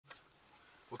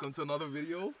welcome to another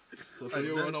video. So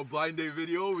today we're on a blind date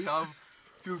video. We have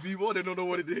two people, they don't know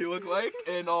what they look like,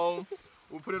 and we'll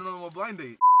put it on a blind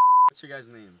date. What's your guys'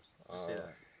 names? Just say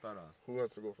that. Start off. Who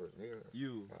wants to go first? Me or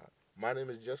you? My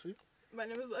name is Jesse. My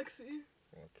name is Lexi.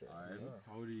 Okay. Alright. Yeah.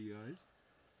 How old are you guys?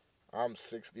 I'm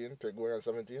 16, going on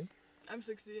 17. I'm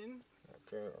 16.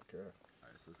 Okay.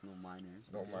 Alright, so it's no minors.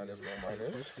 No minors.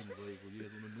 Questions, like, what you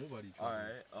guys want to know about each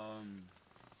other? Alright,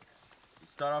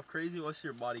 start off crazy, what's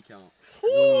your body count?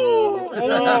 Two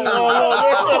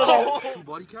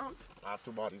body count? I have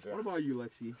two bodies, yeah. What about you,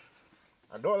 Lexi?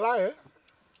 I don't lie, eh?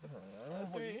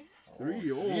 3.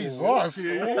 3? Oh, Jesus.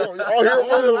 okay. Oh, you're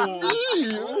one of me.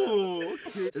 Oh,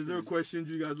 okay. Is there questions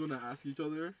you guys want to ask each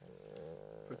other?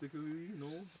 Particularly? No?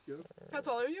 Yes? How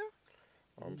tall are you?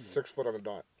 I'm 6 foot on the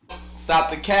dot.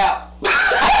 Stop the cap.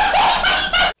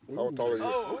 How tall are you?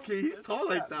 Oh, Okay, he's tall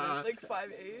like that. like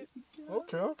 5'8".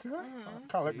 Okay. I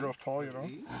kind of like girls tall, you know.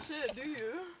 Shit, do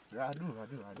you? Yeah, I do.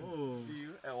 Oh.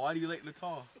 And why do you like the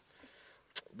tall?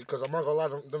 Because I'm not gonna lie,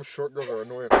 them short girls are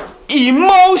annoying.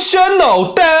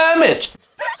 Emotional damage.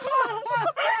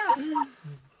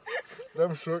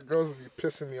 Them short girls be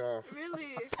pissing me off. Really?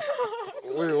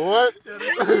 Wait, what?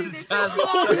 Really? They piss you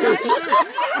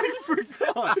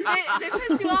off, eh? They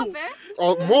piss you off, eh?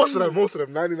 Oh, most of them,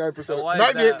 99%. So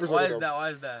 98% why of is them. Why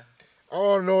is that? I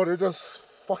don't know, they're just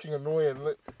fucking annoying.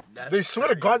 Like, they swear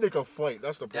to God they can fight.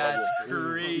 That's the problem. That's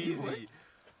crazy.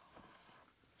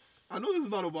 I know this is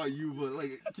not about you, but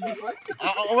like, can you fight?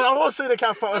 I won't say they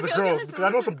can't fight with the girls, listen, because I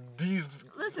know some D's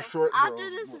Listen, short after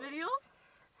girls. this video,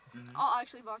 I'll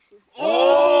actually box you.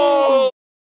 Oh!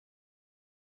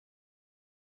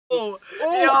 Oh,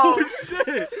 Oh,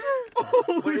 shit!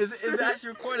 Oh, wait, is it actually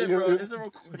recorded, bro? Is it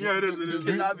recorded? Yeah, it is. It is.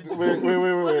 Cannot be Wait.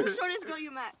 What's the shortest girl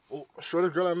you met?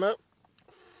 Shortest girl I met,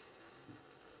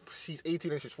 she's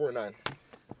 18 and she's 49.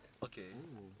 Okay.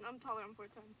 I'm taller, I'm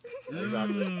 4'10".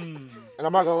 Exactly. And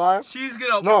I'm not gonna lie. She's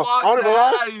gonna No, box I don't the even hell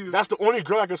lie. out of you. That's the only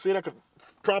girl I can say that could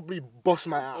probably bust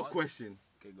my A ass. question.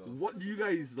 Okay, go. What do you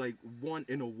guys like want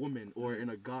in a woman or in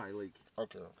a guy? Like,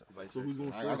 Okay. Vice so who's versa.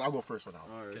 going first? I'll go first for now.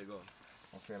 All right. Okay, go.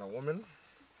 Okay, and a woman.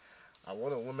 I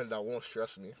want a woman that won't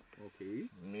stress me. Okay.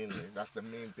 Mainly, that's the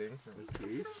main thing.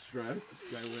 Okay. Stress.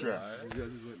 Guy went Stress. up. You guys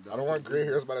just went down. I don't want gray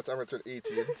hairs by the time I turn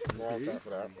 18. No time for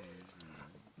that.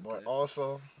 But Okay.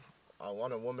 also, I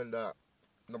want a woman that,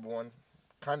 number one,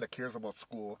 kind of cares about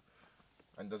school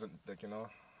and doesn't, like, you know,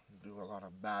 do a lot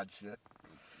of bad shit.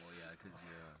 Well, yeah, because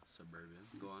you're suburban.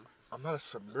 Go on. I'm not a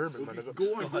suburban, man. Okay, go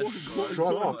on.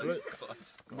 Shut up.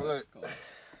 But like,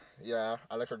 yeah,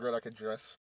 I like a girl that can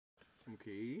dress.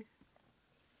 Okay.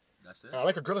 That's it? And I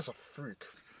like a girl that's a freak.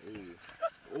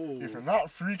 Oh. If you're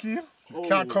not freaky, you Oh.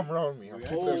 can't come around me. I'm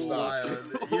Oh, pissed off.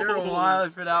 Wild. You're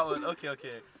wild for that one.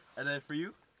 Okay. And then for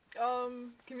you?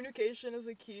 Communication is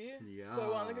a key. Yeah. So I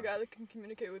want like a guy that can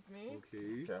communicate with me.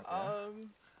 Okay.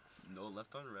 No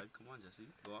left on red. Come on, Jesse.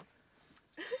 Go on.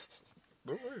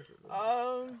 Don't worry.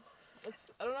 I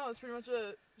don't know. It's pretty much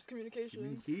it. Just communication.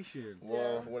 Communication.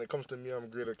 Well, Yeah. when it comes to me, I'm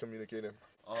great at communicating.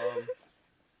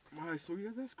 Alright, so you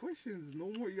guys ask questions.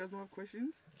 No more. You guys don't have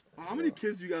questions? How many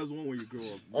kids do you guys want when you grow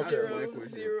up? Okay. That's my question.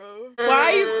 0. Why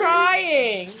are you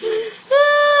crying?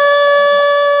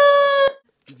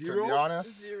 0?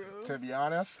 To be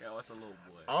honest, Yeah, what's a little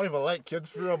boy? I don't even like kids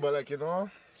for real, but like, you know,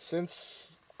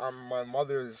 since I'm my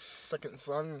mother's second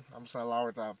son, I'm just gonna allow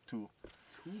her to have 2.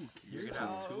 2 You're kids?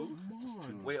 gonna have 2? Come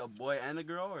on. Wait, a boy and a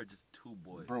girl, or just 2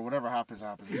 boys? Bro, whatever happens,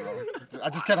 happens, bro. I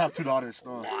just can't have 2 daughters,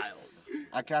 though. Wild.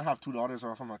 I can't have 2 daughters or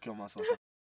else I'm gonna kill myself.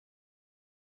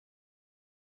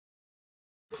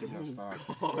 God.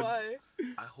 Why?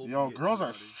 I hope Yo, you get girls 2 are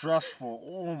daughters. stressful.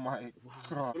 Oh my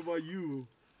god. What about you?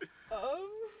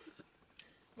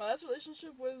 My last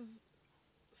relationship was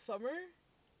summer.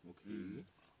 Okay.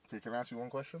 Okay, can I ask you one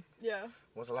question? Yeah.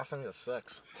 When's the last time you had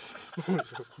sex? What's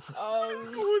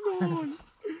going on?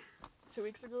 2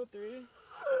 weeks ago, 3.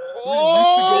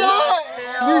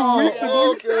 Oh! 3 weeks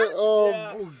ago? Okay,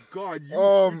 Yeah. Oh God,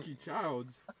 you freaky child.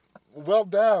 well,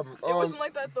 damn. It wasn't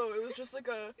like that though. It was just like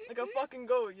a fucking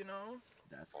goat, you know.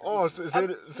 That's crazy. Oh,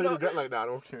 say no. you get like that,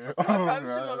 okay. I'm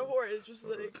not a whore. It's just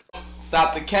like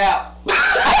Stop the cap.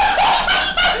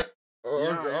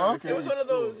 Okay. it was one of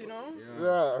those, you know.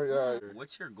 Yeah.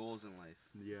 What's your goals in life?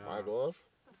 Yeah. My goals?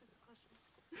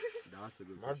 That's a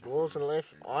good My question. goals in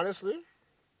life, honestly,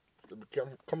 to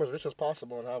become as rich as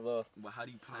possible and have a. Well, how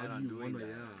do you plan How do on you doing wanna-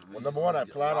 that? yeah. Well, number one, I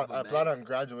plan on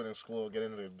graduating school,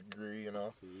 getting a degree. You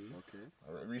know. Okay.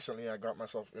 Recently, I got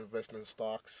myself investing in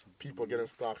stocks. People getting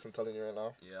stocks. I'm telling you right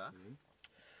now. Yeah.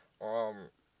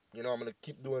 You know, I'm gonna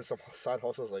keep doing some side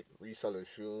hustles like reselling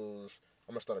shoes.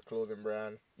 I'm gonna start a clothing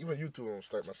brand. Even YouTube, I'm gonna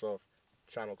start myself.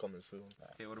 Channel coming soon.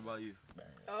 Okay, what about you?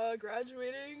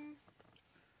 Graduating.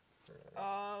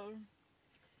 I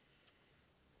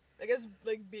guess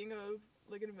like being an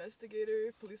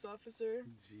investigator, police officer,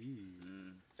 Jeez.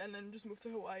 and then just move to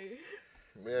Hawaii.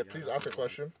 May I please ask a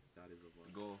question? That is a one.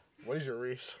 Go. What is your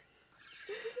race?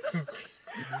 Wait,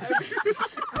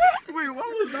 what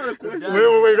was that a question? Wait.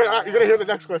 You're gonna hear the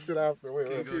next question after. Wait.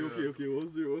 Okay.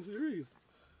 What's the race?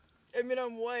 I mean,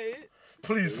 I'm white.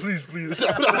 Please. wait, let her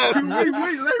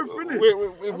finish.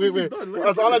 Wait.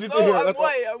 That's all I need to hear. I'm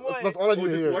white. That's all I need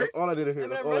to hear. white? That's all I need to hear. I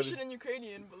mean, I'm Russian and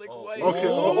Ukrainian, but like white. Okay.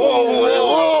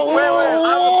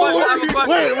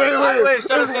 Wait. It's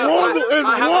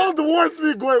World War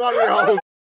III going on right now.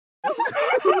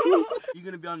 You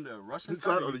gonna be on the Russian Side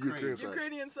side or or the Ukraine Ukraine? side?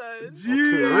 Ukrainian side.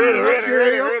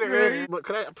 Ready. But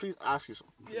can I please ask you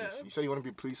something? Yeah. You said you want to be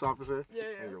a police officer? Yeah.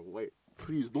 And you're white.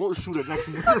 Please don't shoot a next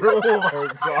nigga. Oh my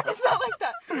god. It's not like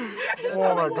that.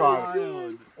 Oh my god.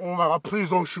 Oh my god. Please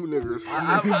don't shoot niggers.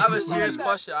 I have a serious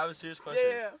question.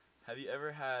 Yeah. Have you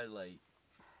ever had like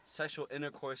sexual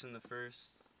intercourse in the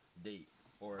first date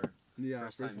or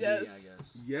first time meeting? I Yes.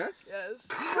 guess. Yes.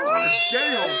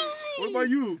 Damn. What about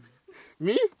you?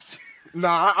 Me?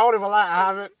 Nah, I won't even lie. I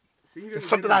haven't. It's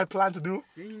something I plan to do.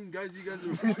 Seeing you guys are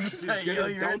just getting you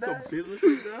down heard to that? business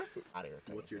like that. Out of here.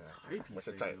 What's your type? What's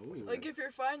your type? Like if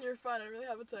you're fine, you're fine. I really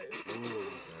have a type. Alright,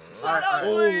 Shut up,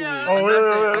 Maria. Oh, wait.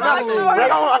 I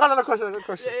got another question.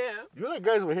 Yeah. You like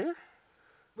guys over here?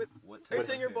 What Are you type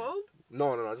saying of you're hair? bald?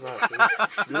 No, it's not.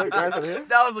 You like guys over here?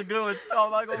 That was a good one. Still,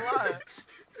 I'm not gonna lie.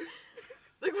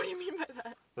 Like, what do you mean by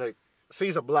that? Like, say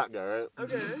he's a black guy, right?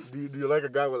 Okay. Do you like a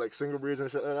guy with like single braids and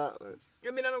shit like that? Like,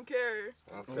 I mean, I don't care.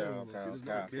 Okay.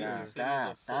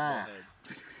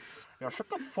 Yo, shut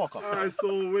the fuck up. Alright, so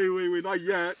wait, not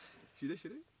yet. She did?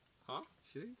 Huh?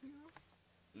 She did anything else?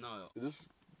 No. Is this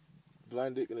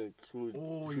blind date gonna include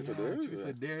truth or dare? Truth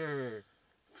or dare.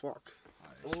 Fuck.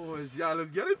 Let's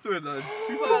get into it then.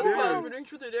 Pause. We're doing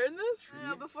truth or dare in this?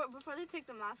 No, before they take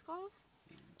the mask off,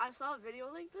 I saw a video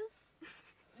like this.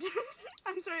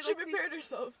 I'm sorry, She Lexi. prepared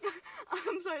herself.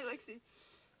 I'm sorry, Lexi.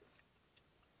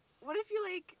 What if you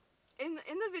like in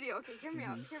the video? Okay, hear me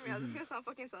out. This is gonna sound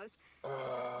fucking sus.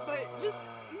 But just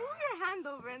move your hand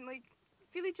over and like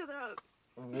feel each other out.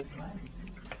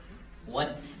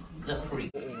 What the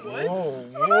freak? What?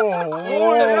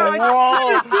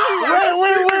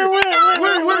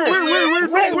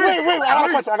 Wait.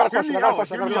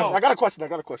 I got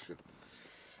a question.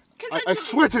 I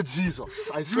swear to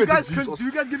Jesus. Do you guys give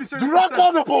each other Do not consent?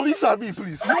 call the police on me,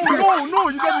 please. No, you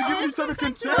guys are giving each other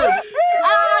consent.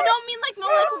 I don't mean like no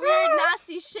like weird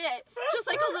nasty shit. Just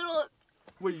like a little.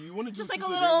 Wait, you want to Just do like a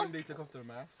truth or little- dare when they take off their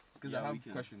masks? Because Yeah, I we have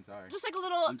can. questions, alright. Just like a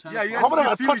little. Yeah, you guys How about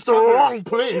I feel touched each the other. wrong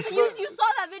place? You saw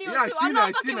that video Yeah, too. I'm not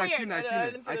I fucking weird. I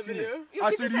didn't see the video.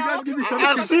 I see. Do you guys give each other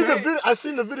I've seen the consent? video. I've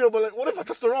seen the video, but like, what if I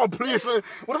touch the wrong place? Like,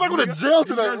 what if I go to jail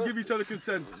Do you guys tonight? give each other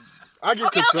consent? I give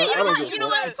Okay, consent. I don't you give know a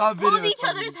fuck. what? It's on video. Hold it's each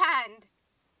on other's video. hand.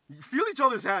 Feel each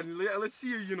other's hand. Let's see,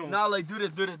 you know. Now, like, do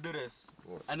this.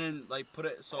 And then, like, put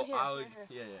it so Here, I would. right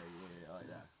here. Yeah, like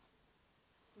that.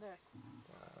 There.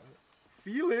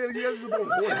 Feel it. You guys just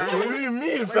don't hold What hands. do you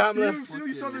mean, Like, family? feel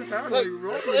each other's hand. Like,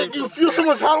 Like, like, you feel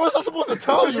someone's hand, what's I supposed to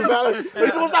tell you, man? Like, you're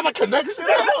supposed to have a connection?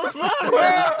 What?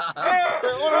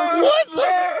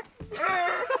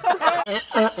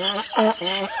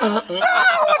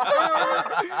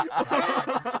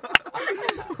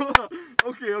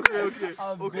 Okay.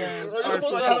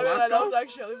 That was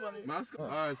actually funny. Mask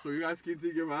off. Alright, so you guys can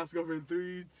take your mask off in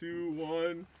 3, 2,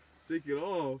 1. Take it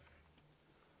off.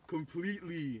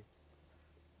 Completely.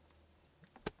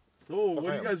 So,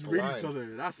 what do you guys rate each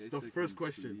other? That's the first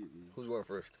question. Who's going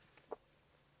first?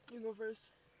 You can go first.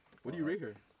 What do you rate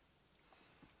her?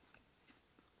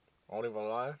 I won't even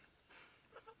lie.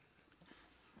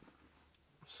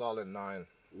 Solid 9.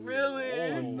 Really?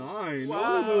 Oh, 9.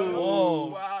 Wow. Whoa.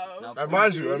 Wow. Now, And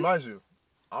mind you,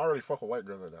 I already fuck with white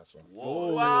girls like that, so.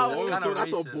 Whoa. Wow. That's Oh, kind so of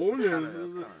that's a racist. bonus.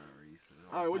 That's kind of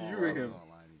racist. Alright, what do you rate him?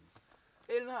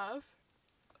 8.5.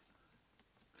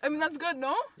 I mean, that's good,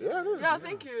 no? Yeah, it is. Yeah,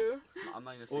 thank you. I'm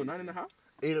not gonna say. Oh, 9.5?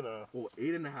 8.5. Oh,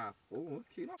 8.5. Oh,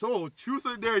 okay. So, truth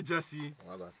or dare, Jesse?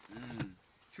 My bad.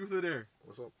 Truth or dare?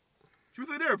 What's up?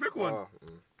 Truth or dare? Pick one.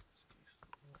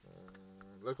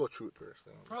 Let's go truth first.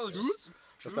 Then. Bro, Truth? just.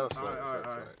 Let's not slide.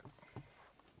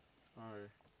 Alright.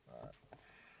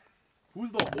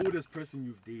 Who's the oldest person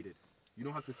you've dated? You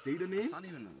don't have to say the name. It's not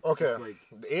even. Okay. It's like,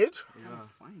 The age? yeah.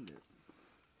 Find it.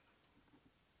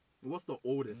 What's the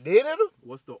oldest? Dated?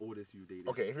 What's the oldest you dated?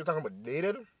 Okay, if you're talking about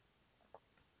dated,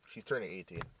 she's turning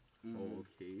 18. Oh,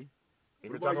 okay.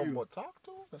 If What you're talking about you? about talk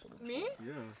to, that's a Me?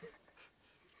 Yeah.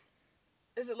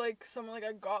 Is it like someone like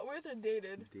I got with or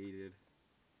dated? Dated.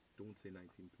 Don't say 19,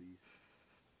 please.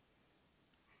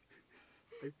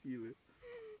 I feel it.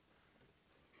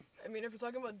 I mean, if we're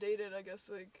talking about dated, I guess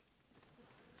like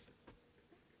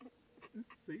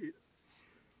Say it.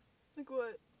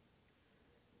 what?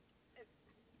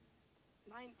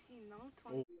 19, no,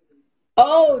 20.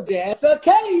 Oh, that's the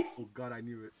case. Oh God, I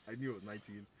knew it. I knew it was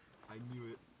 19. I knew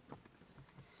it.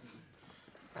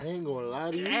 I ain't gonna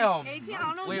lie to you. Damn. 18, I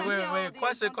don't know Wait, exactly how old he is,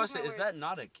 Question. don't take my Is word. that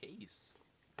not a case?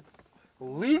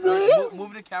 Legally?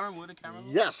 Move the camera.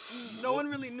 Yes. No one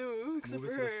really knew except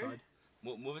Move for it to her. the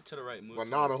side. Move it to the right. But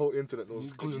now the whole internet knows.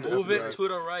 including the Move it FBI. to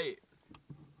the right.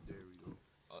 There we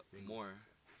go. More.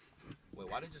 Wait,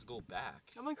 why did it just go back?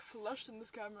 I'm like flushed in this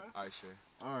camera. Alright, sure.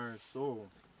 Alright, so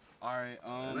Alright,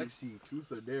 Alexi,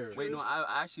 truth or dare? Wait, no,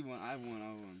 I actually won. I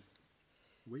won.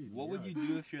 Wait. What would you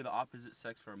do if you're the opposite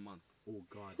sex for a month? Oh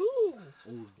God.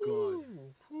 Oh God.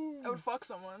 I would fuck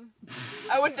someone.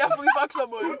 I would definitely fuck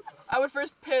someone. I would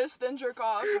first piss, then jerk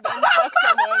off, then fuck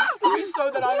someone. I'll be so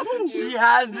that honest with you. She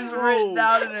has this written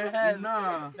down in her head.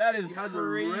 Nah. That is Has a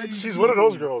crazy. red- She's one of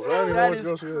those girls. I don't even know That which is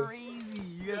girl she is. crazy.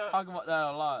 You guys talk about that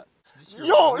a lot. Yo,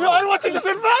 I don't want to take this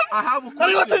in, man. I have a I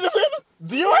don't want to take question.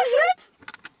 this in. Dior shirt?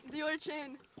 Dior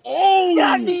chain. Oh,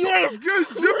 yeah, Dior. This girl's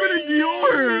dripping in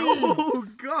Dior. Oh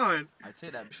God. I'd say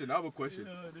that. I have a question.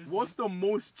 What's the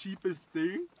most cheapest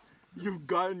thing you've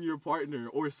gotten your partner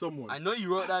or someone? I know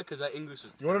you wrote that because that English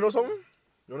was. You want to know something?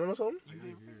 You want to know something? I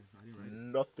didn't hear.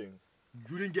 Nothing.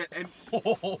 You didn't get any.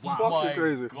 Oh Fucking my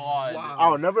crazy. God. Wow. I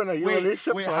was never in a year Wait,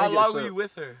 relationship, so I how didn't get long were shit. you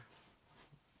with her?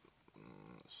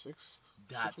 6.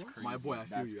 That's crazy. My boy, I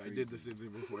feel That's you. I crazy. did the same thing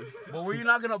before. But were you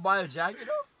not gonna buy a jacket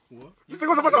though? What? You think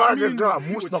I was about to argue this girl? you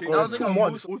Moose would knuckle change- in That was like 2 a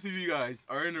months. Both of you guys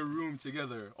are in a room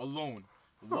together, alone.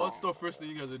 What's the first thing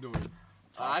you guys are doing?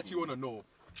 I actually want to know.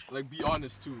 Like, be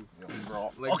honest too.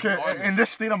 Bro. Like, Okay, be honest. in this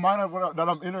state of mind that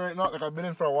I'm in right now, like I've been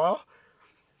in for a while,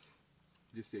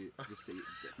 Just say it. Just say it.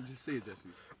 Just say it, Jesse.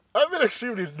 I've been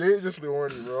extremely dangerously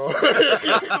horny, bro.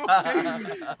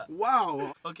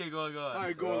 Wow. Okay, go on. All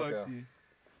right, go, Okay. Lexi.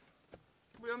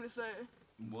 What do you want me to say?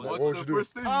 What's what would the you do?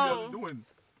 first thing you guys Oh. are doing?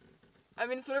 I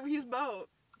mean, it's whatever he's about.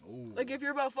 Oh. Like, if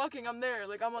you're about fucking, I'm there.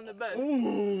 Like, I'm on the bed.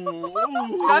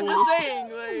 Ooh. I'm just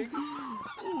saying, like,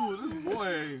 Ooh, this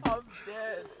boy. I'm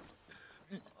dead.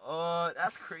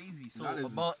 That's crazy. So That is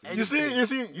about insane. anything. You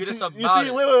see, You're just you about see,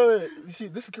 it. wait. You see,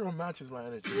 this girl matches my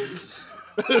energy.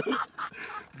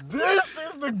 This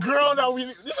is the girl that we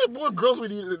need. This is more girls we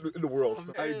need in the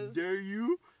world. I Is- dare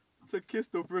you to kiss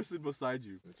the person beside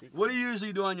you. What do you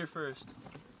usually do on your first?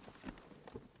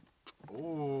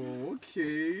 Oh,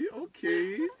 okay.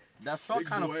 That felt Big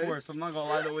kind of boy. forced. I'm not gonna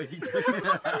lie the way he did it.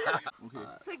 Okay.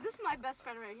 It's like, this is my best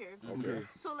friend right here. Okay.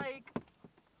 So, like,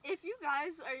 if you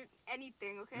guys are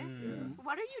anything, okay?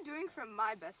 What are you doing for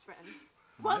my best friend?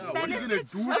 What Yeah, what are you gonna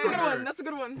benefits do That's a for good her? one. That's a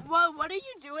good one. What are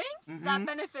you doing that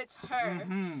benefits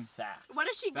her? Facts. What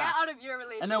does she get Facts. out of your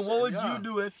relationship? And then what would Yeah. you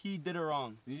do if he did it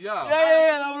wrong? Yeah.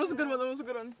 Yeah. That was a good one. That was a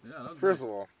good one. Yeah, that's First nice.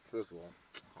 of all,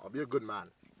 I'll be a good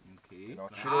man. Okay. You know,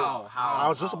 treat her. How? I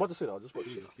was just about to say that. Okay.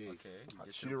 I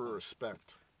treat her with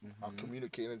respect. I'll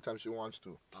communicate anytime she wants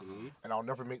to. Okay. And I'll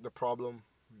never make the problem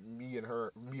me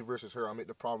versus her. I'll make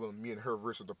the problem me and her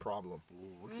versus the problem.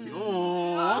 Oh, okay.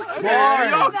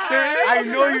 Okay. I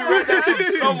know you read that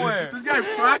from somewhere. This guy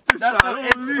practiced That's that. some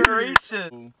Holy.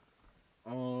 inspiration.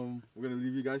 We're gonna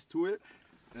leave you guys to it,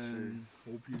 and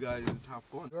hope you guys have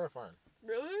fun. Very fine.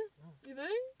 Really? You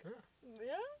think?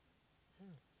 Yeah?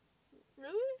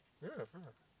 Really? Yeah, fine.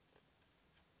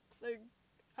 Like,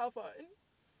 how fun?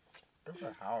 That's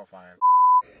like how fine.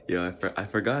 Yo, I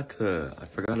forgot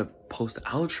to post the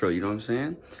outro, you know what I'm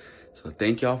saying? So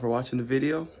thank y'all for watching the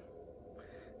video.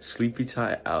 Sleepy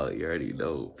Tie out, you already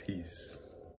know. Peace.